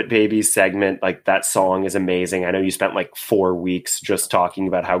 The Muppet Babies segment, like that song is amazing. I know you spent like 4 weeks just talking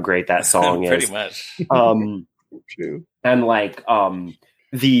about how great that song Pretty is. much. True. And like I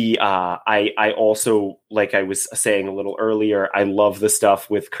also, like I was saying a little earlier, I love the stuff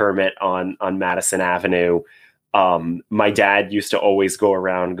with Kermit on Madison Avenue. My dad used to always go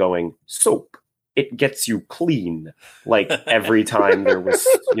around going, soap, it gets you clean. Like every time there was,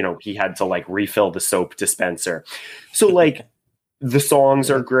 he had to like refill the soap dispenser. So like the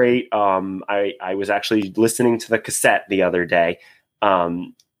songs are great. I was actually listening to the cassette the other day.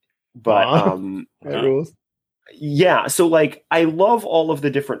 Yeah, so like I love all of the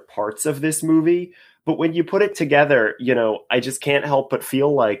different parts of this movie, but when you put it together, I just can't help but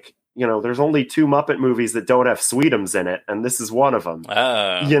feel like, there's only 2 Muppet movies that don't have Sweetums in it, and this is one of them.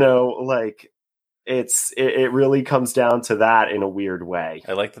 Like it really comes down to that in a weird way.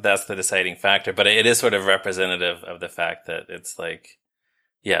 I like that that's the deciding factor, but it is sort of representative of the fact that it's like,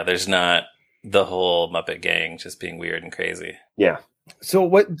 there's not the whole Muppet gang just being weird and crazy. Yeah. So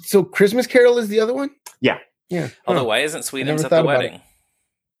Christmas Carol is the other one? Yeah. Yeah. Although, why isn't Sweetums at the wedding?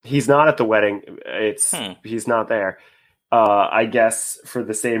 He's not at the wedding. He's not there. I guess for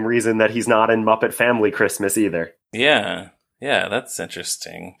the same reason that he's not in Muppet Family Christmas either. Yeah, that's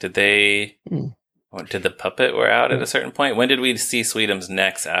interesting. Did they? Did the puppet wear out at a certain point? When did we see Sweetums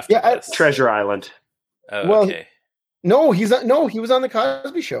next after this? Treasure Island. Oh, okay. No, he was on the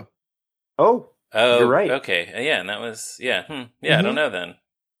Cosby Show. Oh, you're right. Okay, yeah, and that was I don't know then.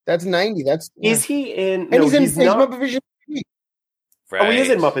 That's 90. Is he in? And he's in Muppet Vision 3. Right. Oh, he is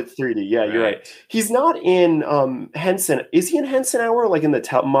in Muppet 3D. Yeah, you're right. He's not in Henson. Is he in Henson Hour, like in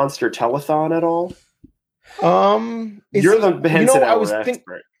the Monster Telethon at all? You're the Henson Hour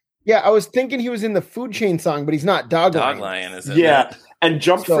expert. I was thinking he was in the Food Chain song, but he's not. Dog Lion is in it. And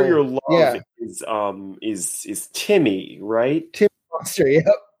Jump for Your Love is Timmy, right? Tim Monster, yep.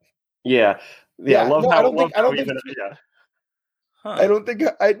 Yeah. I love how I don't think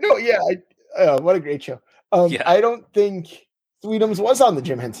I know. Yeah, what a great show. Yeah. I don't think Sweetums was on the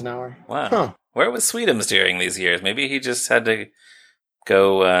Jim Henson Hour. Wow. Huh. Where was Sweetums during these years? Maybe he just had to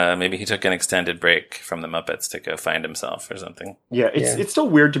go, maybe he took an extended break from the Muppets to go find himself or something. Yeah, it's still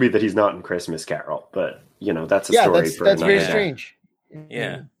weird to me that he's not in Christmas Carol, but that's a story for that's another very day. strange.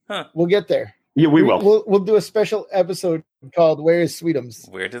 Yeah. Huh. We'll get there. Yeah, we will. We'll do a special episode called "Where Is Sweetums?"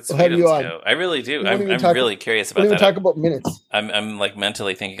 Where did We'll have you Sweetums on. go? I really do. We won't even I'm talk- really curious We'll about even that. talk about minutes. I'm like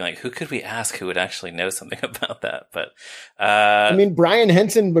mentally thinking like, who could we ask who would actually know something about that? But I mean, Brian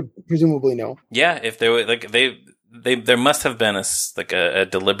Henson would presumably know. yeah, if there were like there must have been a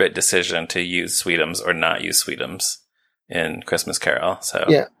deliberate decision to use Sweetums or not use Sweetums in Christmas Carol. So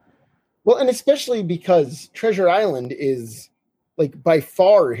Yeah. Well, and especially because Treasure Island is like by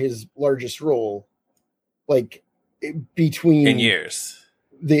far his largest role, like between in years.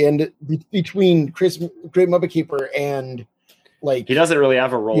 the end between Great Muppet Caper and like He doesn't really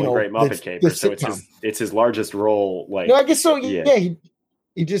have a role in Great Muppet the Caper, so sitcom. it's his largest role. Like, No, I guess so. Yeah. Yeah,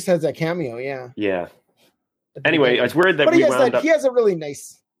 he just has that cameo. Yeah. yeah. Anyway, it's weird that But we wound up. he has a really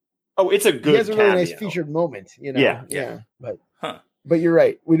nice. Oh, it's a He good. has a really nice cameo. featured moment. Yeah. But you're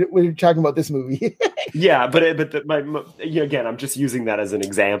right. We're talking about this movie. Yeah, again, I'm just using that as an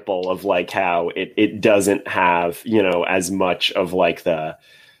example of like how it doesn't have as much of like the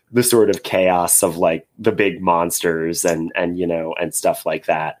sort of chaos of like the big monsters and stuff like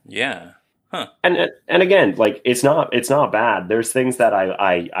that. Yeah. Huh. And again, like it's not bad. There's things that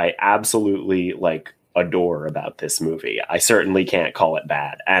I absolutely like adore about this movie. I certainly can't call it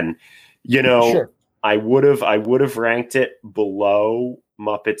bad. And Sure. I would have ranked it below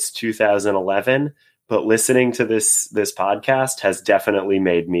Muppets 2011, but listening to this podcast has definitely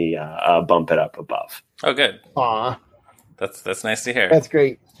made me bump it up above. Oh, good. Aw, That's nice to hear. that's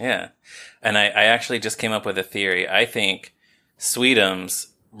great. Yeah. And I actually just came up with a theory. I think Sweetums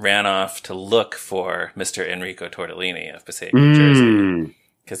ran off to look for Mr. Enrico Tortellini of Passaic, New Jersey,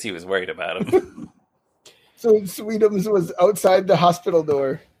 because he was worried about him. So Sweetums was outside the hospital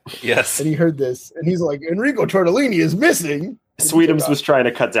door, Yes. and he heard this, and he's like, "Enrico Tortellini is missing." Sweetums was trying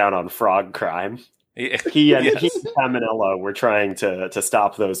to cut down on frog crime. Yeah. He and Yes. Caminello were trying to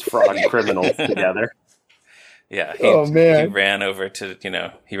stop those frog criminals together. Yeah, man. he ran over to,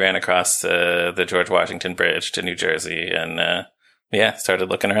 he ran across the George Washington Bridge to New Jersey and, started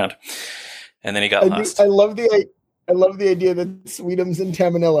looking around. And then he got lost. I love the idea that Sweetums and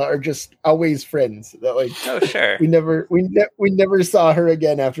Tamanella are just always friends. That like Oh, sure. we never saw her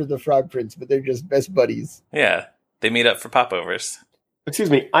again after the Frog Prince, but they're just best buddies. Yeah, they meet up for popovers. Excuse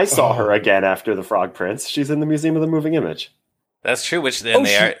me, I saw her again after the Frog Prince. She's in the Museum of the Moving Image. That's true.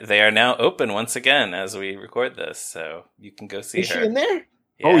 They are now open once again as we record this, so you can go see Is her. she in there?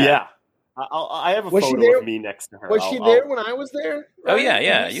 Oh yeah, I have a Was she photo there? of me next to her. Was she there when I was there? Oh Ryan?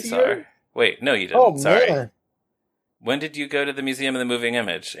 yeah, Did you see saw her. Wait, no, you didn't. Oh Sorry. man, When did you go to the Museum of the Moving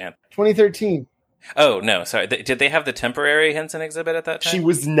Image? 2013. Oh no, sorry. Did they have the temporary Henson exhibit at that time? She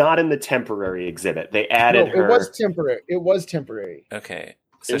was not in the temporary exhibit. They added her. It was temporary. It was temporary. Okay.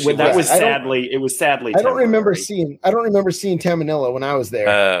 So It she was I don't- sadly. It was sadly. I don't remember temporary. seeing Tamanella when I was there.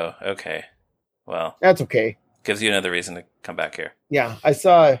 Oh, okay. Well, That's okay. gives you another reason to come back here. Yeah, I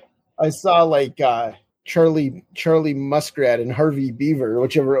saw like Charlie Muskrat and Harvey Beaver,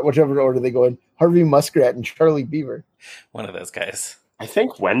 whichever order they go in. Harvey Muskrat and Charlie Beaver. One of those guys. I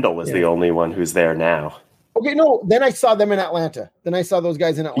think Wendell is the only one who's there now. Okay, no, then I saw them in Atlanta. Then I saw those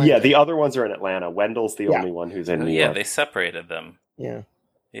guys in Atlanta. Yeah, the other ones are in Atlanta. Wendell's the Yeah. only one who's in New Yeah, York. they separated them. Yeah.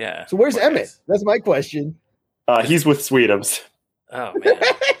 Yeah. So where's Poor Emmett? guys. That's my question. He's with Sweetums. Oh man.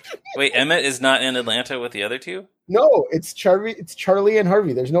 Wait, Emmett is not in Atlanta with the other two? No, it's Charlie and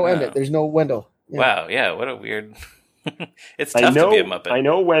Harvey. There's no Oh. Emmett. There's no Wendell. Yeah. Wow, yeah, what a weird It's I tough know. to be a Muppet. I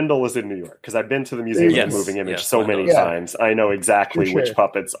know Wendell is in New York because I've been to the Museum Yes, of the Moving Image yes, so Wendell. many Yeah. times. I know exactly For which sure.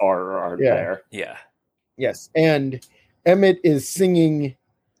 puppets are or aren't Yeah. there. Yeah. Yes, and Emmett is singing.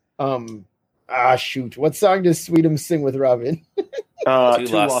 Shoot, what song does Sweetums sing with Robin? Two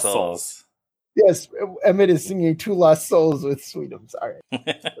Lost Souls. Yes, Emmett is singing "Two Lost Souls" with Sweetums. All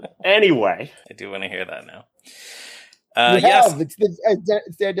right. Anyway, I do want to hear that now. You Yes. have.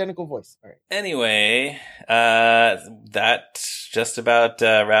 It's the identical voice. All right. Anyway, that just about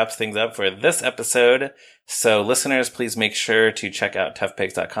wraps things up for this episode. So listeners, please make sure to check out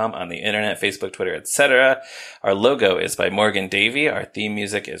toughpigs.com on the internet, Facebook, Twitter, etc. Our logo is by Morgan Davey. Our theme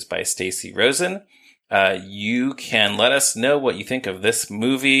music is by Stacy Rosen. You can let us know what you think of this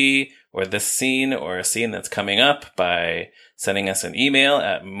movie, or this scene or a scene that's coming up by sending us an email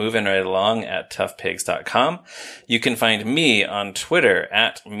at movingrightalong@toughpigs.com. You can find me on Twitter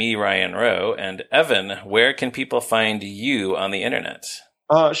at @MeRyanRowe. And Evan, where can people find you on the internet?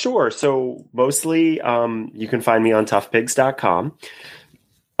 Sure. So mostly you can find me on toughpigs.com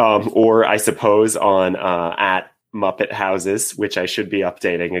or I suppose on at Muppet Houses, which I should be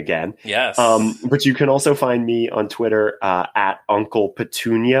updating again. Yes. But you can also find me on Twitter at Uncle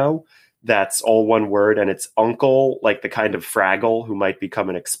Petunio. That's all one word, and it's Uncle, like the kind of Fraggle who might become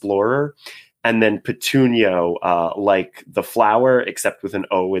an explorer, and then Petunio, like the flower, except with an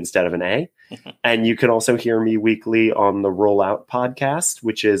O instead of an A. And you can also hear me weekly on the Rollout podcast,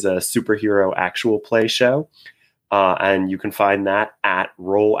 which is a superhero actual play show. And you can find that at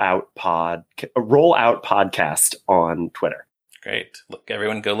Rollout Podcast on Twitter. Great. Look,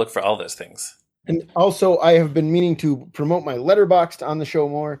 everyone go look for all those things. And also, I have been meaning to promote my Letterboxd on the show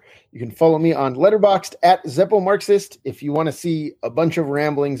more. You can follow me on Letterboxd at Zeppo Marxist if you want to see a bunch of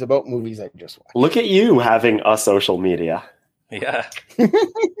ramblings about movies I just watched. Look at you having a social media. Yeah.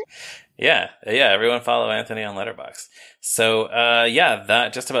 Yeah. Everyone follow Anthony on Letterboxd. So,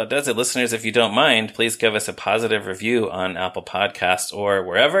 that just about does it. Listeners, if you don't mind, please give us a positive review on Apple Podcasts or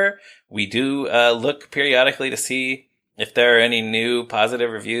wherever. We do look periodically to see if there are any new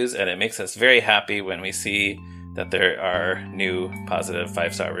positive reviews, and it makes us very happy when we see that there are new positive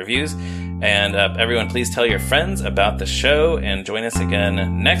 5-star reviews. And everyone, please tell your friends about the show and join us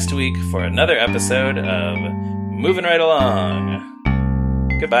again next week for another episode of Moving Right Along.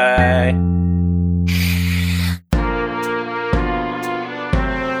 Goodbye.